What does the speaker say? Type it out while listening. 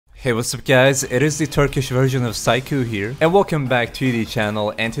Hey, what's up guys, it is the Turkish version of Saiku here, and welcome back to the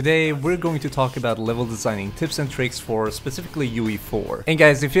channel. And today we're going to talk about level designing tips and tricks for specifically UE4. And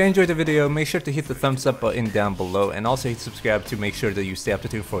guys, if you enjoyed the video, make sure to hit the thumbs up button down below, and also hit subscribe to make sure that you stay up to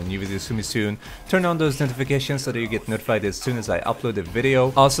date for new videos coming soon. Turn on those notifications so that you get notified as soon as I upload a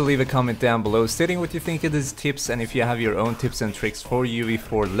video. Also leave a comment down below stating what you think of these tips and if you have your own tips and tricks for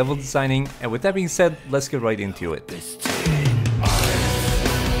UE4 level designing. And with that being said, let's get right into it.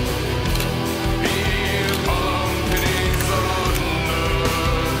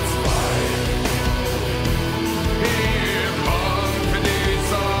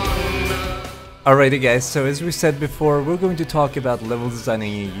 Alrighty guys, so as we said before, we're going to talk about level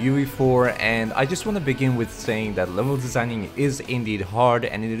designing in UE4, and I just want to begin with saying that level designing is indeed hard,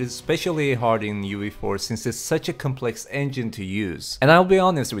 and it is especially hard in UE4 since it's such a complex engine to use. And I'll be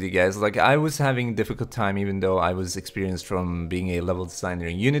honest with you guys, like I was having a difficult time even though I was experienced from being a level designer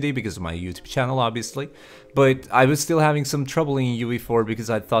in Unity because of my YouTube channel obviously. But I was still having some trouble in UE4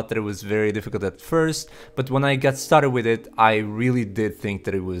 because I thought that it was very difficult at first, but when I got started with it, I really did think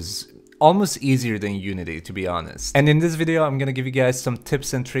that it was almost easier than Unity, to be honest. And in this video I'm gonna give you guys some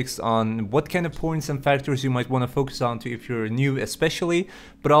tips and tricks on what kind of points and factors you might want to focus on if you're new especially,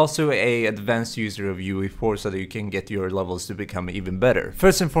 but also a advanced user of UE4 so that you can get your levels to become even better.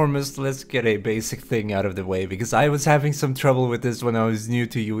 First and foremost, let's get a basic thing out of the way because I was having some trouble with this when I was new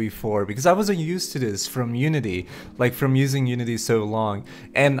to UE4 because I wasn't used to this from Unity, like from using Unity so long,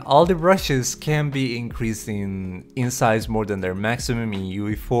 and all the brushes can be increased in size more than their maximum in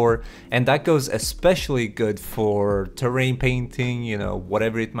UE4. And that goes especially good for terrain painting, you know,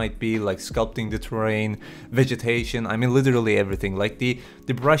 whatever it might be, like sculpting the terrain, vegetation, I mean literally everything. Like the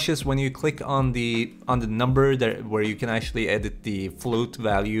brushes, when you click on the number that where you can actually edit the float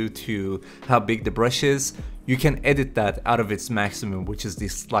value to how big the brush is, you can edit that out of its maximum, which is the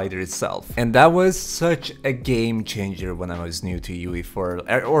slider itself. And that was such a game changer when I was new to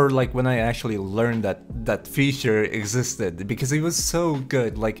UE4, or like when I actually learned that feature existed, because it was so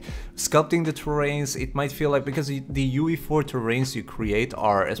good. Like sculpting the terrains, it might feel like, because the UE4 terrains you create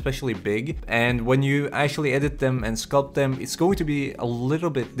are especially big, and when you actually edit them and sculpt them, it's going to be a little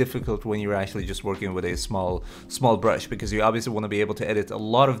bit difficult when you're actually just working with a small brush, because you obviously want to be able to edit a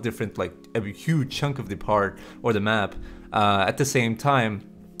lot of different, like a huge chunk of the part or the map at the same time.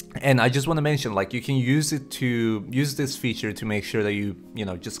 And I just want to mention, like, you can use this feature to make sure that you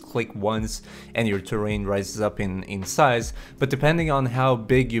know, just click once and your terrain rises up in size. But depending on how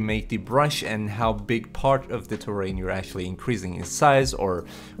big you make the brush and how big part of the terrain you're actually increasing in size or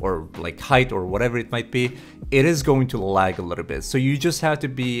like height or whatever it might be, it is going to lag a little bit. So you just have to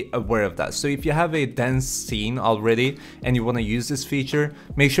be aware of that. So if you have a dense scene already and you want to use this feature,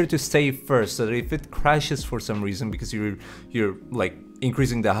 make sure to save first so that if it crashes for some reason because you're like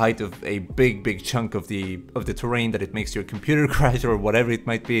increasing the height of a big chunk of the terrain, that it makes your computer crash or whatever it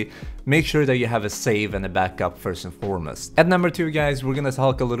might be, make sure that you have a save and a backup first and foremost. At number 2 guys, we're gonna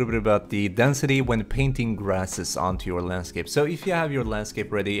talk a little bit about the density when painting grasses onto your landscape. So if you have your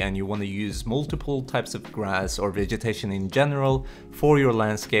landscape ready and you want to use multiple types of grass or vegetation in general for your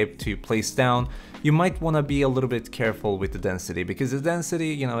landscape to place down, you might want to be a little bit careful with the density, because the density,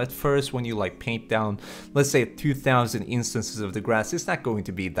 you know, at first when you like paint down, let's say 2,000 instances of the grass, it's not going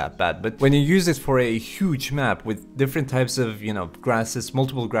to be that bad. But when you use it for a huge map with different types of, you know, grasses,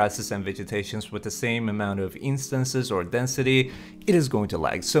 multiple grasses and vegetations with the same amount of instances or density, it is going to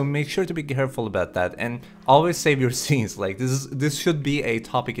lag. So make sure to be careful about that, and always save your scenes. Like this should be a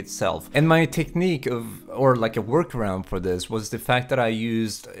topic itself. And my technique or like a workaround for this was the fact that I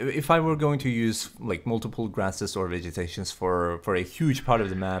used, if I were going to use like multiple grasses or vegetations for a huge part of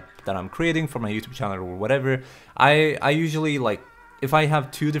the map that I'm creating for my YouTube channel or whatever, I usually, like, if I have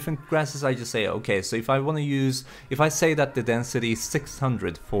 2 different grasses, I just say, okay, so if I want to use, if I say that the density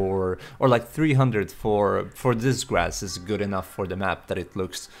 600 for, or like 300 for this grass is good enough for the map, that it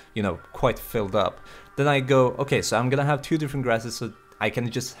looks, you know, quite filled up, then I go, okay, so I'm gonna have 2 different grasses, so I can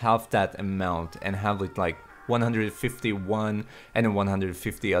just have that amount and have it like 151 and then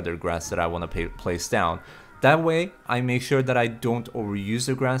 150 other grass that I want to place down. That way I make sure that I don't overuse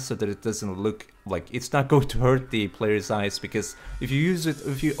the grass so that it doesn't look like, it's not going to hurt the player's eyes, because if you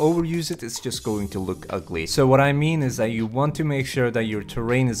overuse it, it's just going to look ugly. So what I mean is that you want to make sure that your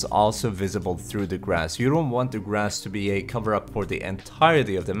terrain is also visible through the grass. You don't want the grass to be a cover up for the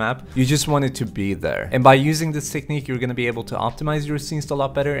entirety of the map, you just want it to be there. And by using this technique, you're going to be able to optimize your scenes a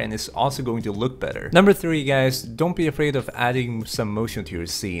lot better, and it's also going to look better. Number 3 guys, don't be afraid of adding some motion to your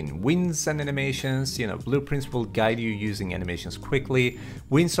scene. Winds and animations, you know, blueprints will guide you using animations quickly.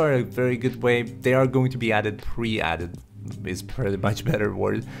 Winds are a very good way. They are going to be added pre-added is pretty much better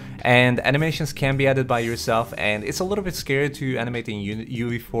word. And animations can be added by yourself, and it's a little bit scary to animate in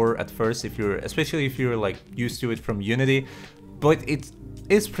UE4 at first, especially if you're like used to it from Unity, but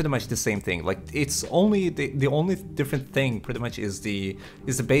it's pretty much the same thing. Like, it's only the only different thing pretty much is the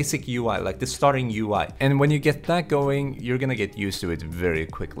basic UI, like the starting UI. And when you get that going, you're gonna get used to it very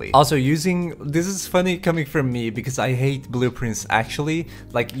quickly. Also, this is funny coming from me because I hate blueprints actually.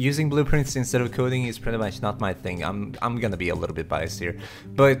 Like, using blueprints instead of coding is pretty much not my thing. I'm gonna be a little bit biased here,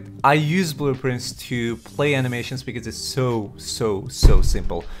 but I use blueprints to play animations because it's so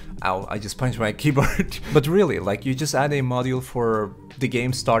simple. Ow, I just punched my keyboard. But really, like, you just add a module for the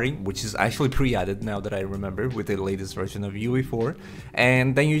game starting, which is actually pre-added now that I remember with the latest version of UE4,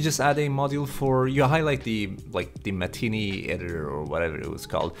 and then you just add a module for, you highlight the Matini editor or whatever it was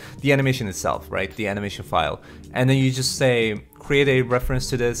called, the animation itself, right, the animation file, and then you just say create a reference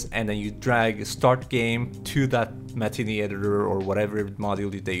to this, and then you drag start game to that Matini editor or whatever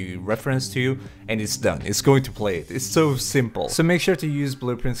module that you reference to, and it's done. It's going to play it. It's so simple. So make sure to use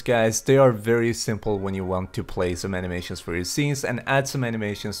blueprints, guys. They are very simple when you want to play some animations for your scenes, and add some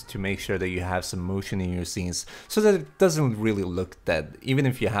animations to make sure that you have some motion in your scenes so that it doesn't really look dead. Even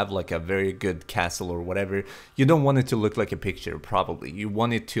if you have like a very good castle or whatever, you don't want it to look like a picture, probably. You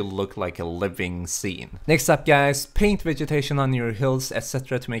want it to look like a living scene. Next up, guys, paint vegetation on your hills,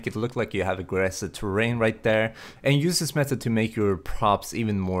 etc. to make it look like you have aggressive terrain right there, and use this method to make your props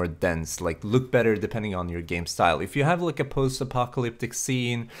even more dense, like look better depending on your game style. If you have like a post-apocalyptic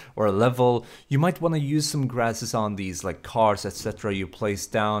scene or a level, you might want to use some grasses on these like cars, etc. you place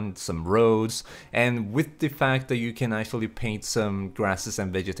down, some roads, and with the fact that you can actually paint some grasses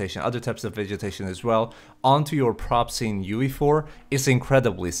and vegetation, other types of vegetation as well, onto your props in UE4, it's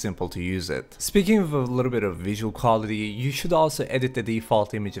incredibly simple to use it. Speaking of a little bit of visual quality, you should also edit the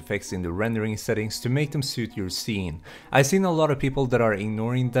default image effects in the rendering settings to make them suit your scene. I've seen a lot of people that are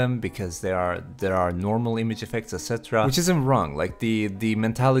ignoring them because there are normal image effects, etc. which isn't wrong. Like, the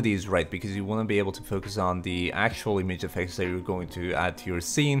mentality is right, because you want to be able to focus on the actual image effects that you're going to add to your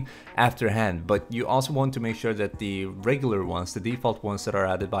scene afterhand, but you also want to make sure that the regular ones, the default ones that are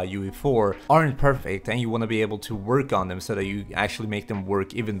added by UE4, aren't perfect, and you want to be able to work on them so that you actually make them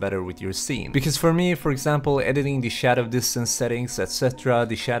work even better with your scene. Because for me, for example, editing the shadow distance settings, etc.,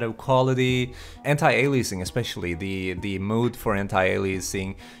 the shadow quality, anti-aliasing especially, the mode for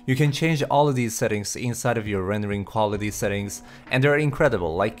anti-aliasing, you can change all of these settings inside of your rendering quality settings, and they're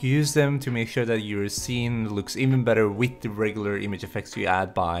incredible. Like, use them to make sure that your scene looks even better with the regular image effects you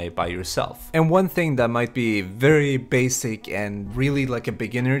add by yourself. And one thing that might be very basic and really like a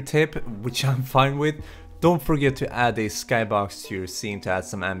beginner tip, which I'm fine with, don't forget to add a skybox to your scene to add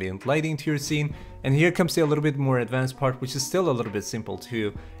some ambient lighting to your scene. And here comes the a little bit more advanced part, which is still a little bit simple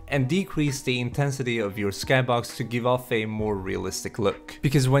too, and decrease the intensity of your skybox to give off a more realistic look.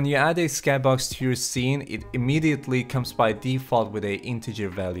 Because when you add a skybox to your scene, it immediately comes by default with an integer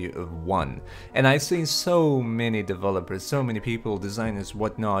value of 1. And I've seen so many developers, so many people, designers,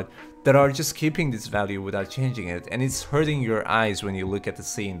 whatnot, that are just keeping this value without changing it, and it's hurting your eyes when you look at the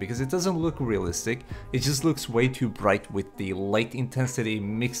scene because it doesn't look realistic. It just looks way too bright with the light intensity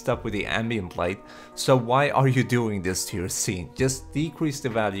mixed up with the ambient light. So why are you doing this to your scene? Just decrease the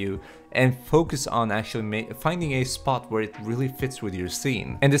value and focus on actually finding a spot where it really fits with your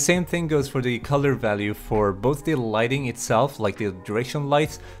scene. And the same thing goes for the color value for both the lighting itself, like the directional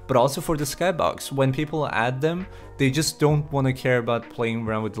lights, but also for the skybox. When people add them, they just don't want to care about playing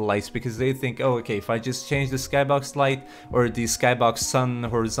around with the lights because they think, oh, okay, if I just change the skybox light or the skybox sun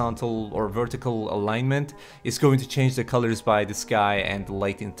horizontal or vertical alignment, it's going to change the colors by the sky and the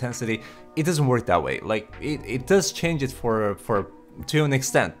light intensity. It doesn't work that way. Like, it does change it to an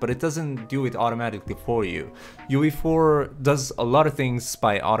extent, but it doesn't do it automatically for you. UE4 does a lot of things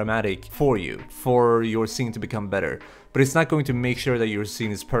by automatic for you, for your scene to become better, but it's not going to make sure that your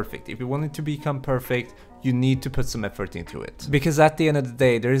scene is perfect. If you want it to become perfect, you need to put some effort into it. Because at the end of the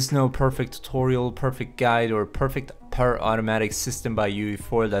day, there is no perfect tutorial, perfect guide, or perfect per automatic system by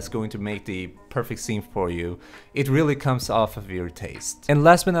UE4 that's going to make the perfect scene for you. It really comes off of your taste. And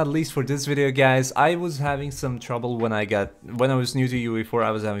last but not least for this video, guys, I was having some trouble when I was new to UE4.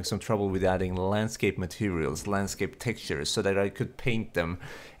 I was having some trouble with adding landscape materials, landscape textures, so that I could paint them.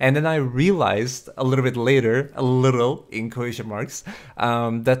 And then I realized a little bit later, a little in quotation marks,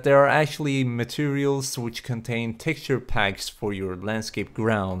 that there are actually materials which contain texture packs for your landscape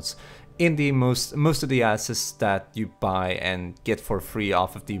grounds in the most of the assets that you buy and get for free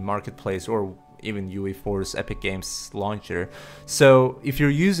off of the marketplace, or even UE4's Epic Games launcher. So if you're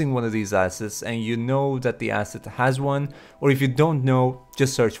using one of these assets and you know that the asset has one, or if you don't know,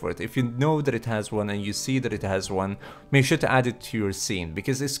 just search for it. If you know that it has one and you see that it has one, make sure to add it to your scene,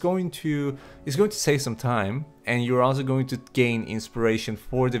 because it's going to save some time, and you're also going to gain inspiration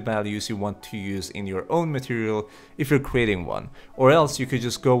for the values you want to use in your own material if you're creating one. Or else you could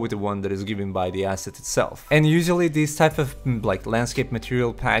just go with the one that is given by the asset itself. And usually these type of like landscape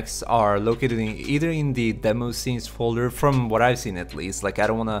material packs are located either in the demo scenes folder, from what I've seen at least. Like I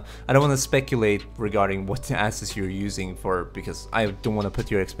don't wanna speculate regarding what assets you're using for, because I don't want to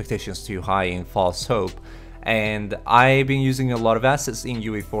put your expectations too high in false hope. And I've been using a lot of assets in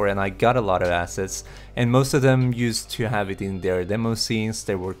UE4, and I got a lot of assets, and most of them used to have it in their demo scenes.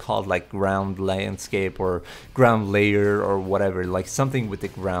 They were called like ground landscape or ground layer or whatever, like something with the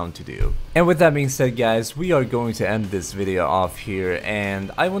ground to do. And with that being said, guys, we are going to end this video off here,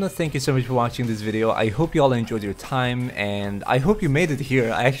 and I want to thank you so much for watching this video. I hope you all enjoyed your time, and I hope you made it here.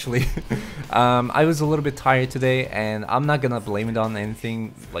 Actually I was a little bit tired today, and I'm not gonna blame it on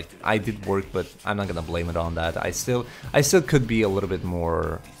anything. Like, I did work, but I'm not gonna blame it on that. I still could be a little bit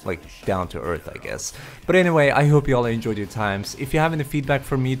more like down to earth, I guess. But anyway, I hope you all enjoyed your times. If you have any feedback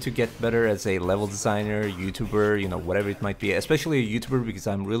for me to get better as a level designer, YouTuber, you know, whatever it might be, especially a YouTuber, because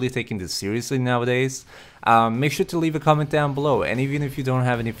I'm really taking this seriously nowadays, make sure to leave a comment down below. And even if you don't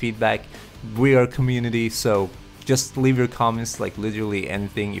have any feedback, we are a community, so just leave your comments, like literally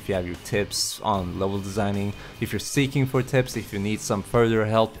anything. If you have your tips on level designing, if you're seeking for tips, if you need some further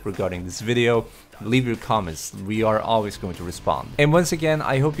help regarding this video, leave your comments. We are always going to respond. And once again,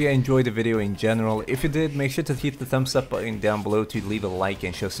 I hope you enjoyed the video in general. If you did, make sure to hit the thumbs up button down below to leave a like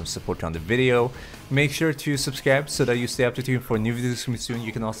and show some support on the video. Make sure to subscribe so that you stay up to date for new videos coming soon.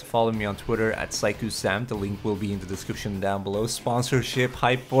 You can also follow me on Twitter at PsychoSam. The link will be in the description down below. Sponsorship,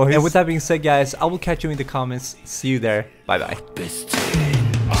 hype boys. And with that being said, guys, I will catch you in the comments. See you there. Bye bye.